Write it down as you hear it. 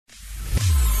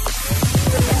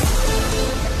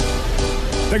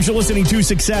Thanks for listening to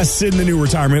Success in the New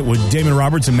Retirement with Damon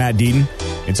Roberts and Matt Deaton.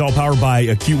 It's all powered by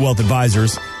Acute Wealth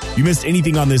Advisors. If you missed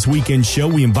anything on this weekend show,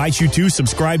 we invite you to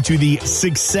subscribe to the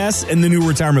Success in the New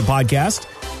Retirement podcast.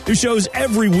 There's shows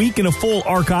every week in a full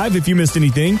archive. If you missed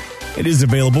anything, it is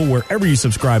available wherever you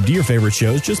subscribe to your favorite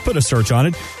shows. Just put a search on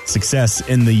it, Success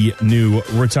in the New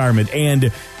Retirement. And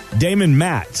Damon,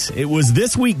 Matt, it was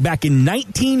this week back in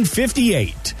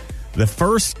 1958, the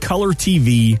first color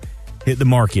TV hit the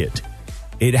market.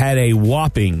 It had a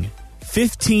whopping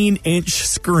 15-inch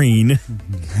screen.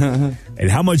 And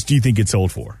how much do you think it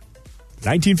sold for?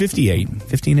 1958,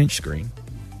 15-inch screen.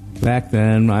 Back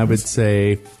then, I would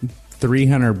say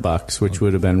 $300, which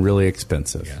would have been really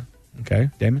expensive. Yeah. Okay,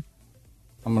 Damon?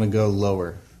 I'm going to go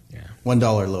lower. Yeah.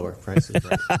 $1 lower. Price is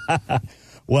right.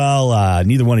 Well,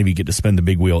 neither one of you get to spend the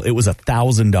big wheel. It was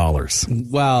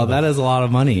 $1,000. Wow, that is a lot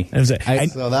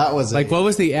that was like what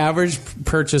was the average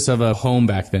purchase of a home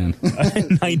back then?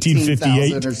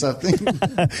 1958 or something.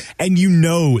 And you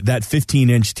know that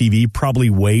 15-inch TV probably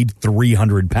weighed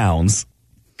 300 pounds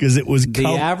because it was the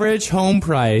average home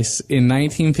price in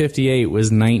 1958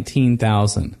 was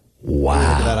 $19,000. Wow. Look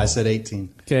at that, I said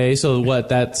 18. Okay, so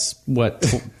that's what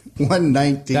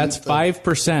 119. That's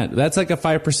 5%. That's like a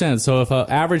 5%. So if an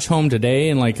average home today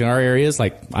in like our area is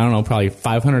like, I don't know, probably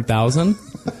 500,000,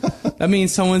 that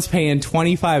means someone's paying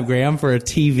 $25,000 for a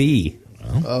TV.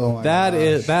 Oh my that gosh.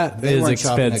 is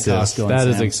expensive. That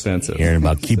is expensive. Hearing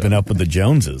about keeping up with the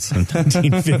Joneses in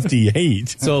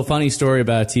 1958. So a funny story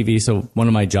about TV. So one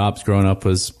of my jobs growing up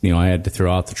was, I had to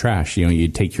throw out the trash.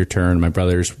 You'd take your turn. My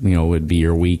brothers, would be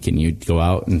your week and you'd go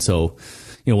out. And so,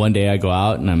 one day I go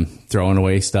out and I'm throwing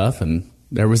away stuff and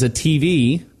there was a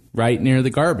TV right near the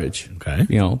garbage. Okay.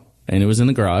 And it was in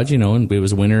the garage, and it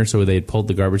was winter. So they had pulled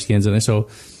the garbage cans in there. So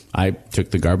I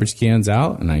took the garbage cans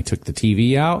out and I took the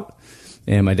TV out.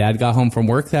 And my dad got home from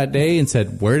work that day and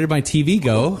said, "Where did my TV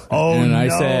go?" And I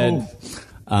said,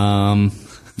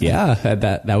 "Yeah,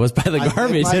 that was by the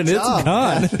garbage and it's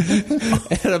gone."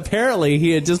 And apparently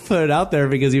he had just put it out there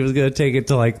because he was going to take it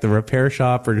to like the repair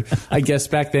shop, or I guess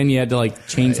back then you had to like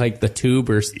change like the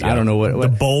tube or I don't know what the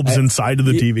bulbs inside of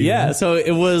the TV. Yeah, so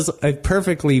it was a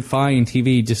perfectly fine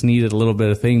TV, just needed a little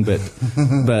bit of thing, but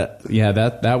yeah,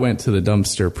 that went to the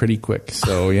dumpster pretty quick.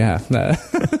 So yeah.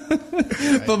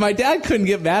 But my dad couldn't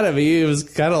get mad at me. It was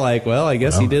kind of like, well, I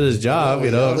guess he did his job, We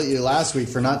yelled at you last week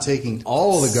for not taking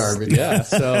all the garbage. Yeah,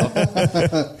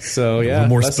 so yeah,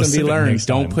 more lesson be learned.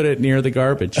 Don't put it near the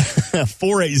garbage.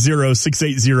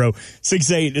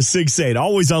 480-680-6868.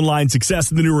 Always online,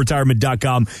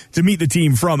 successinthenewretirement.com to meet the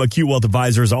team from Acute Wealth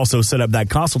Advisors. Also set up that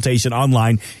consultation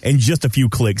online in just a few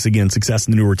clicks. Again,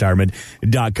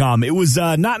 successinthenewretirement.com. It was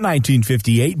not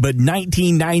 1958, but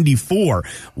 1994.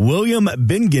 William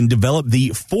Bengen developed the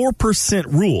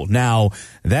 4% rule. Now,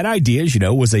 that idea, as you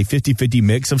know, was a 50-50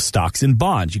 mix of stocks and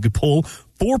bonds. You could pull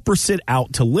 4%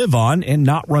 out to live on and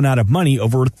not run out of money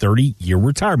over a 30-year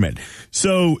retirement.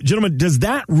 So, gentlemen, does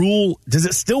that rule, does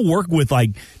it still work with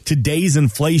like today's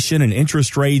inflation and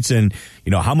interest rates and,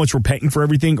 how much we're paying for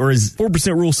everything? Or is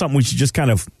 4% rule something we should just kind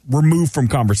of remove from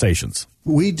conversations?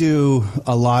 We do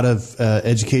a lot of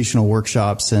educational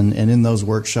workshops, and in those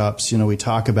workshops, we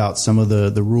talk about some of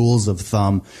the rules of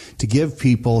thumb to give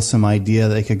people some idea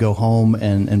they could go home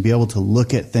and be able to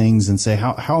look at things and say,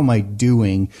 how am I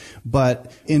doing?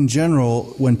 But in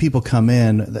general, when people come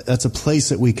in, that's a place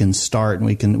that we can start, and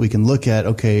we can look at,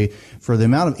 okay, for the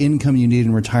amount of income you need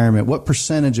in retirement, what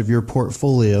percentage of your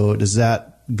portfolio is that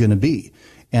going to be?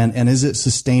 And is it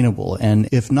sustainable? And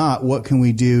if not, what can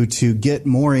we do to get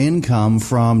more income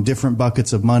from different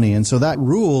buckets of money? And so that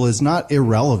rule is not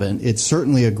irrelevant. It's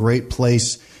certainly a great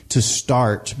place to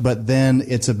start, but then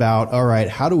it's about, all right,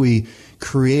 how do we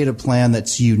create a plan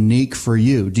that's unique for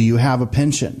you? Do you have a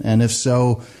pension? And if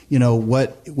so,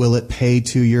 what will it pay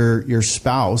to your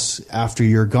spouse after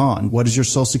you're gone? What does your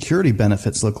Social Security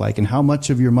benefits look like? And how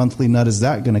much of your monthly nut is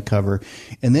that going to cover?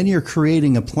 And then you're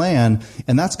creating a plan,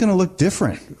 and that's going to look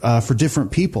different for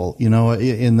different people.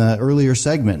 In the earlier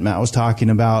segment, Matt was talking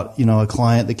about, a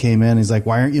client that came in. He's like,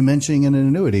 why aren't you mentioning an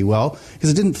annuity? Well, because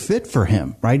it didn't fit for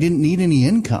him, right? He didn't need any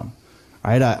income.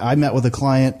 Right? I met with a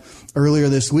client earlier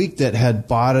this week that had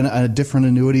bought a different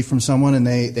annuity from someone, and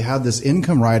they had this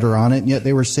income rider on it, and yet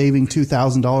they were saving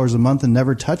 $2,000 a month and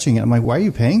never touching it. I'm like, why are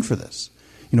you paying for this?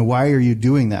 why are you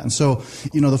doing that? And so,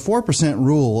 the 4%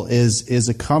 rule is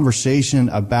a conversation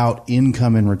about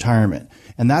income in retirement.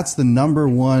 And that's the number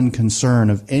one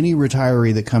concern of any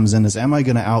retiree that comes in is, am I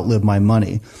going to outlive my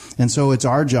money? And so it's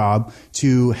our job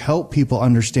to help people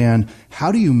understand,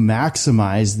 how do you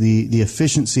maximize the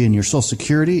efficiency in your Social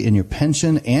Security, in your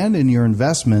pension, and in your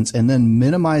investments, and then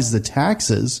minimize the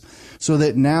taxes so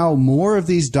that now more of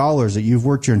these dollars that you've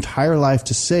worked your entire life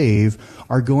to save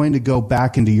are going to go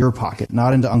back into your pocket,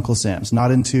 not into Uncle Sam's, not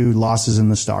into losses in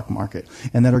the stock market,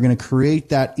 and that are going to create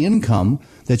that income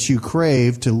that you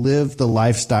crave to live the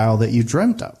lifestyle that you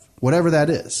dreamt of, whatever that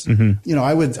is. Mm-hmm.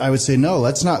 I would say, no,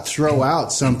 let's not throw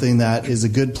out something that is a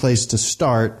good place to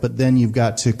start, but then you've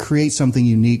got to create something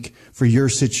unique for your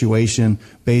situation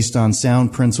based on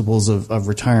sound principles of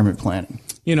retirement planning.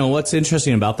 What's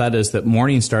interesting about that is that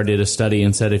Morningstar did a study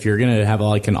and said if you're going to have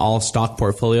like an all stock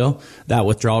portfolio, that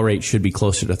withdrawal rate should be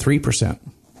closer to 3%.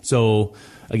 So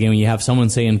again, when you have someone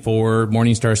saying 4,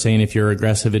 Morningstar saying if you're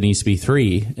aggressive, it needs to be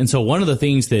 3. And so one of the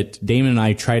things that Damon and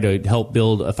I try to help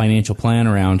build a financial plan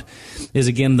around is,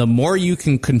 again, the more you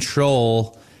can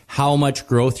control how much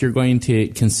growth you're going to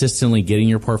consistently get in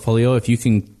your portfolio, if you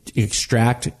can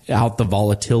extract out the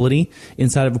volatility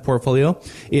inside of a portfolio,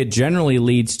 it generally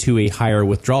leads to a higher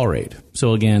withdrawal rate.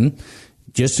 So again,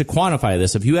 just to quantify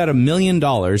this, if you had $1 million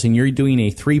and you're doing a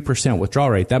 3% withdrawal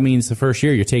rate, that means the first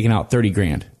year you're taking out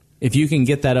 $30,000. If you can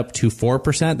get that up to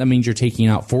 4%, that means you're taking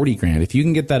out $40,000. If you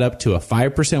can get that up to a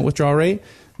 5% withdrawal rate,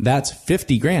 that's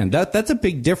 $50,000. That's a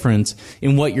big difference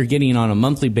in what you're getting on a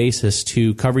monthly basis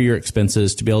to cover your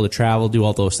expenses, to be able to travel, do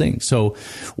all those things. So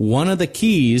one of the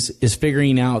keys is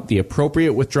figuring out the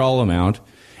appropriate withdrawal amount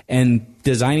and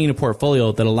designing a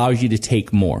portfolio that allows you to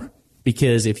take more.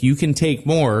 Because if you can take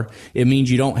more, it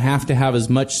means you don't have to have as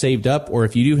much saved up, or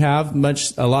if you do have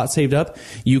a lot saved up,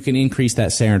 you can increase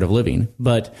that standard of living.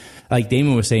 But like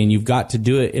Damon was saying, you've got to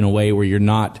do it in a way where you're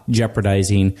not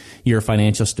jeopardizing your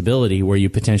financial stability, where you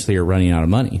potentially are running out of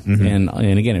money. Mm-hmm. And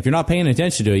again, if you're not paying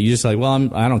attention to it, you're just like,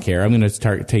 well, I don't care. I'm going to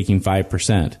start taking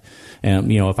 5%.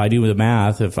 And, if I do the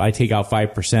math, if I take out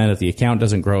 5%, if the account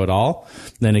doesn't grow at all,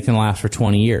 then it can last for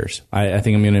 20 years. I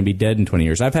think I'm going to be dead in 20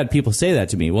 years. I've had people say that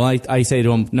to me. Well, I say to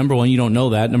them, number one, you don't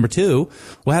know that. Number two,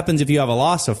 what happens if you have a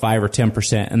loss of 5 or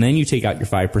 10% and then you take out your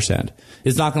 5%?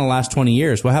 It's not going to last 20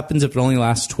 years. What happens if it only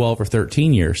lasts 12 or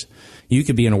 13 years? You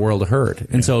could be in a world of hurt.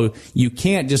 And so you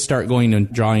can't just start going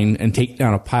and drawing and take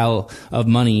down a pile of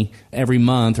money every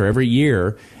month or every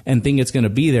year and think it's going to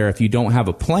be there if you don't have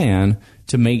a plan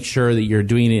to make sure that you're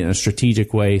doing it in a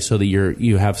strategic way, so that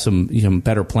you have some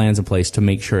better plans in place to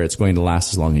make sure it's going to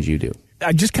last as long as you do.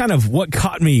 I just what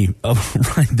caught me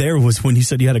right there was when you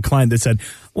said you had a client that said,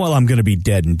 well, I'm going to be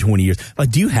dead in 20 years.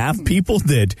 Like, do you have people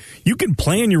that you can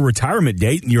plan your retirement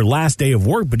date and your last day of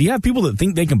work, but do you have people that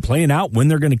think they can plan out when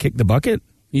they're going to kick the bucket?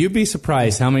 You'd be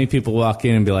surprised how many people walk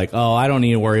in and be like, oh, I don't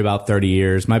need to worry about 30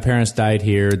 years. My parents died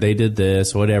here. They did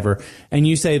this, whatever. And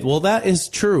you say, well, that is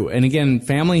true. And again,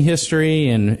 family history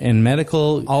and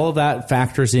medical, all of that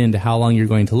factors into how long you're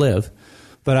going to live.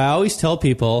 But I always tell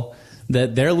people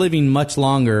that they're living much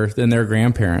longer than their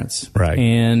grandparents. Right.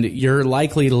 And you're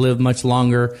likely to live much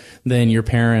longer than your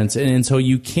parents. And so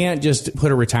you can't just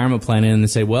put a retirement plan in and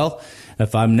say, well,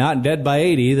 if I'm not dead by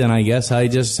 80, then I guess I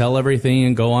just sell everything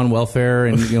and go on welfare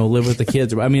and live with the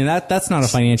kids. I mean, that's not a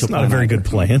financial plan. Not a very good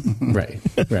plan. Right.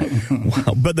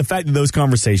 Wow. But the fact that those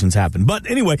conversations happen. But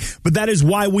anyway, that is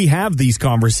why we have these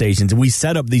conversations and we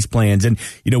set up these plans. And,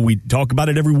 we talk about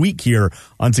it every week here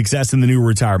on Success in the New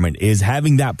Retirement, is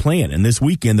having that plan. And this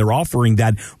weekend, they're offering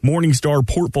that Morningstar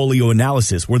portfolio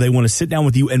analysis where they want to sit down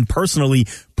with you and personally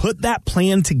put that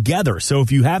plan together. So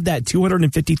if you have that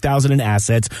 $250,000 in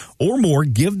assets or more,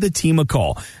 give the team a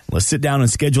call. Let's sit down and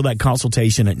schedule that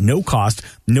consultation at no cost,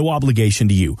 no obligation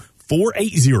to you.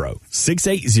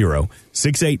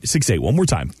 480-680-6868. One more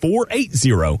time,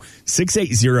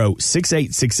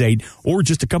 480-680-6868, or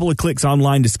just a couple of clicks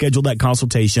online to schedule that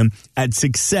consultation at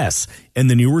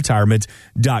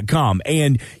successinthenewretirement.com.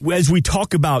 And as we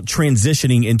talk about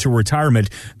transitioning into retirement,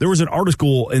 there was an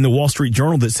article in the Wall Street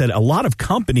Journal that said a lot of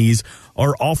companies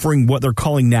are offering what they're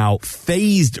calling now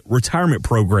phased retirement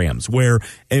programs, where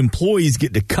employees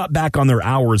get to cut back on their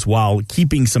hours while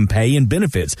keeping some pay and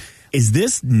benefits. Is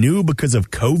this new because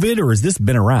of COVID, or has this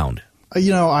been around?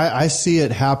 I see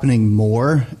it happening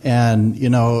more. And,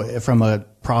 from a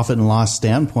profit and loss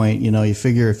standpoint, you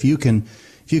figure if you can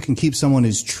keep someone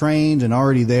who's trained and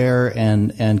already there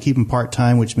and keep them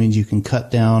part-time, which means you can cut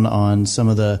down on some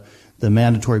of the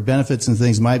mandatory benefits and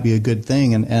things, might be a good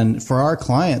thing. And for our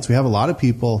clients, we have a lot of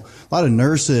people, a lot of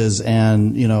nurses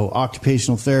and,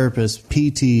 occupational therapists,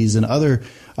 PTs and other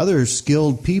other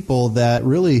skilled people that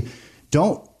really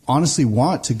don't honestly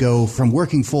want to go from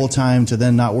working full time to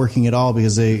then not working at all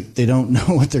because they don't know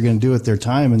what they're going to do with their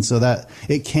time. And so that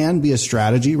it can be a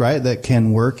strategy, right? That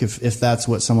can work if that's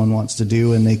what someone wants to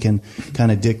do, and they can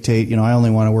kind of dictate, I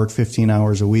only want to work 15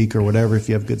 hours a week or whatever if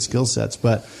you have good skill sets.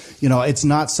 But, it's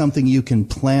not something you can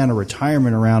plan a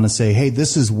retirement around and say, hey,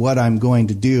 this is what I'm going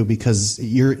to do, because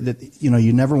you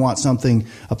never want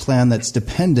a plan that's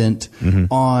dependent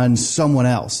on someone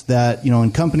else that,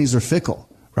 and companies are fickle.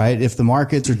 Right? If the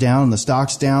markets are down and the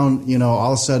stock's down,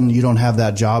 all of a sudden you don't have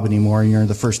that job anymore and you're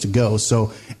the first to go.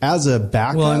 So as a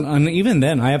backup. Well, and even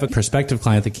then, I have a prospective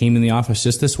client that came in the office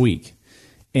just this week,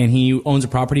 and he owns a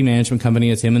property management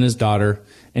company. It's him and his daughter.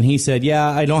 And he said, yeah,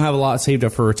 I don't have a lot saved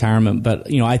up for retirement,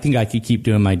 but, I think I could keep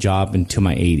doing my job until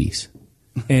my 80s.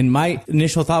 And my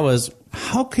initial thought was,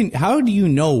 how do you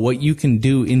know what you can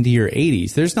do into your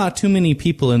 80s? There's not too many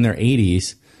people in their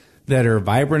 80s that are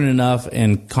vibrant enough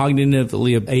and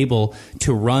cognitively able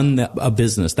to run a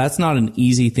business. That's not an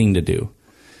easy thing to do.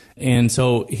 And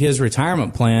so his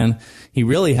retirement plan, he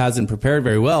really hasn't prepared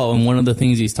very well. And one of the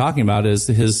things he's talking about is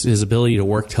his ability to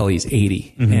work till he's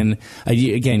 80. Mm-hmm. And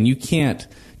again, you can't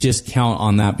just count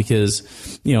on that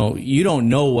because, you don't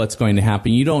know what's going to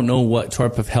happen. You don't know what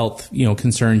type of health,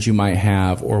 concerns you might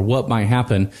have or what might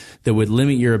happen that would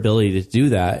limit your ability to do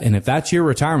that. And if that's your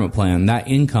retirement plan, that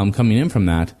income coming in from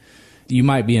that, you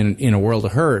might be in a world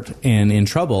of hurt and in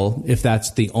trouble if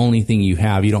that's the only thing you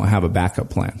have. You don't have a backup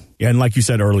plan. Yeah, and like you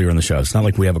said earlier in the show, it's not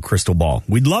like we have a crystal ball.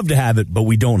 We'd love to have it, but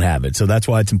we don't have it. So that's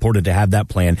why it's important to have that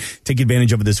plan. Take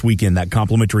advantage of it this weekend, that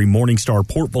complimentary Morningstar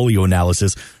portfolio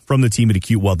analysis from the team at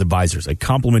Acute Wealth Advisors, a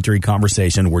complimentary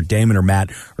conversation where Damon or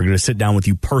Matt are going to sit down with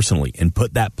you personally and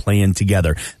put that plan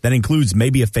together. That includes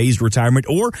maybe a phased retirement,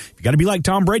 or you got to be like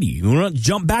Tom Brady. You want to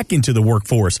jump back into the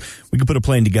workforce. We can put a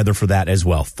plan together for that as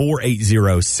well.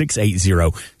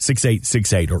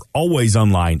 480-680-6868 or always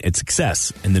online at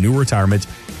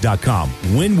successinthenewretirement.com.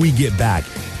 When we get back,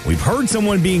 we've heard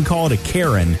someone being called a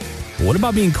Karen. What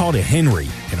about being called a Henry?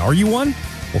 And are you one?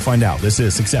 We'll find out. This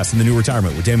is Success in the New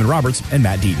Retirement with Damon Roberts and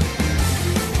Matt Deaton.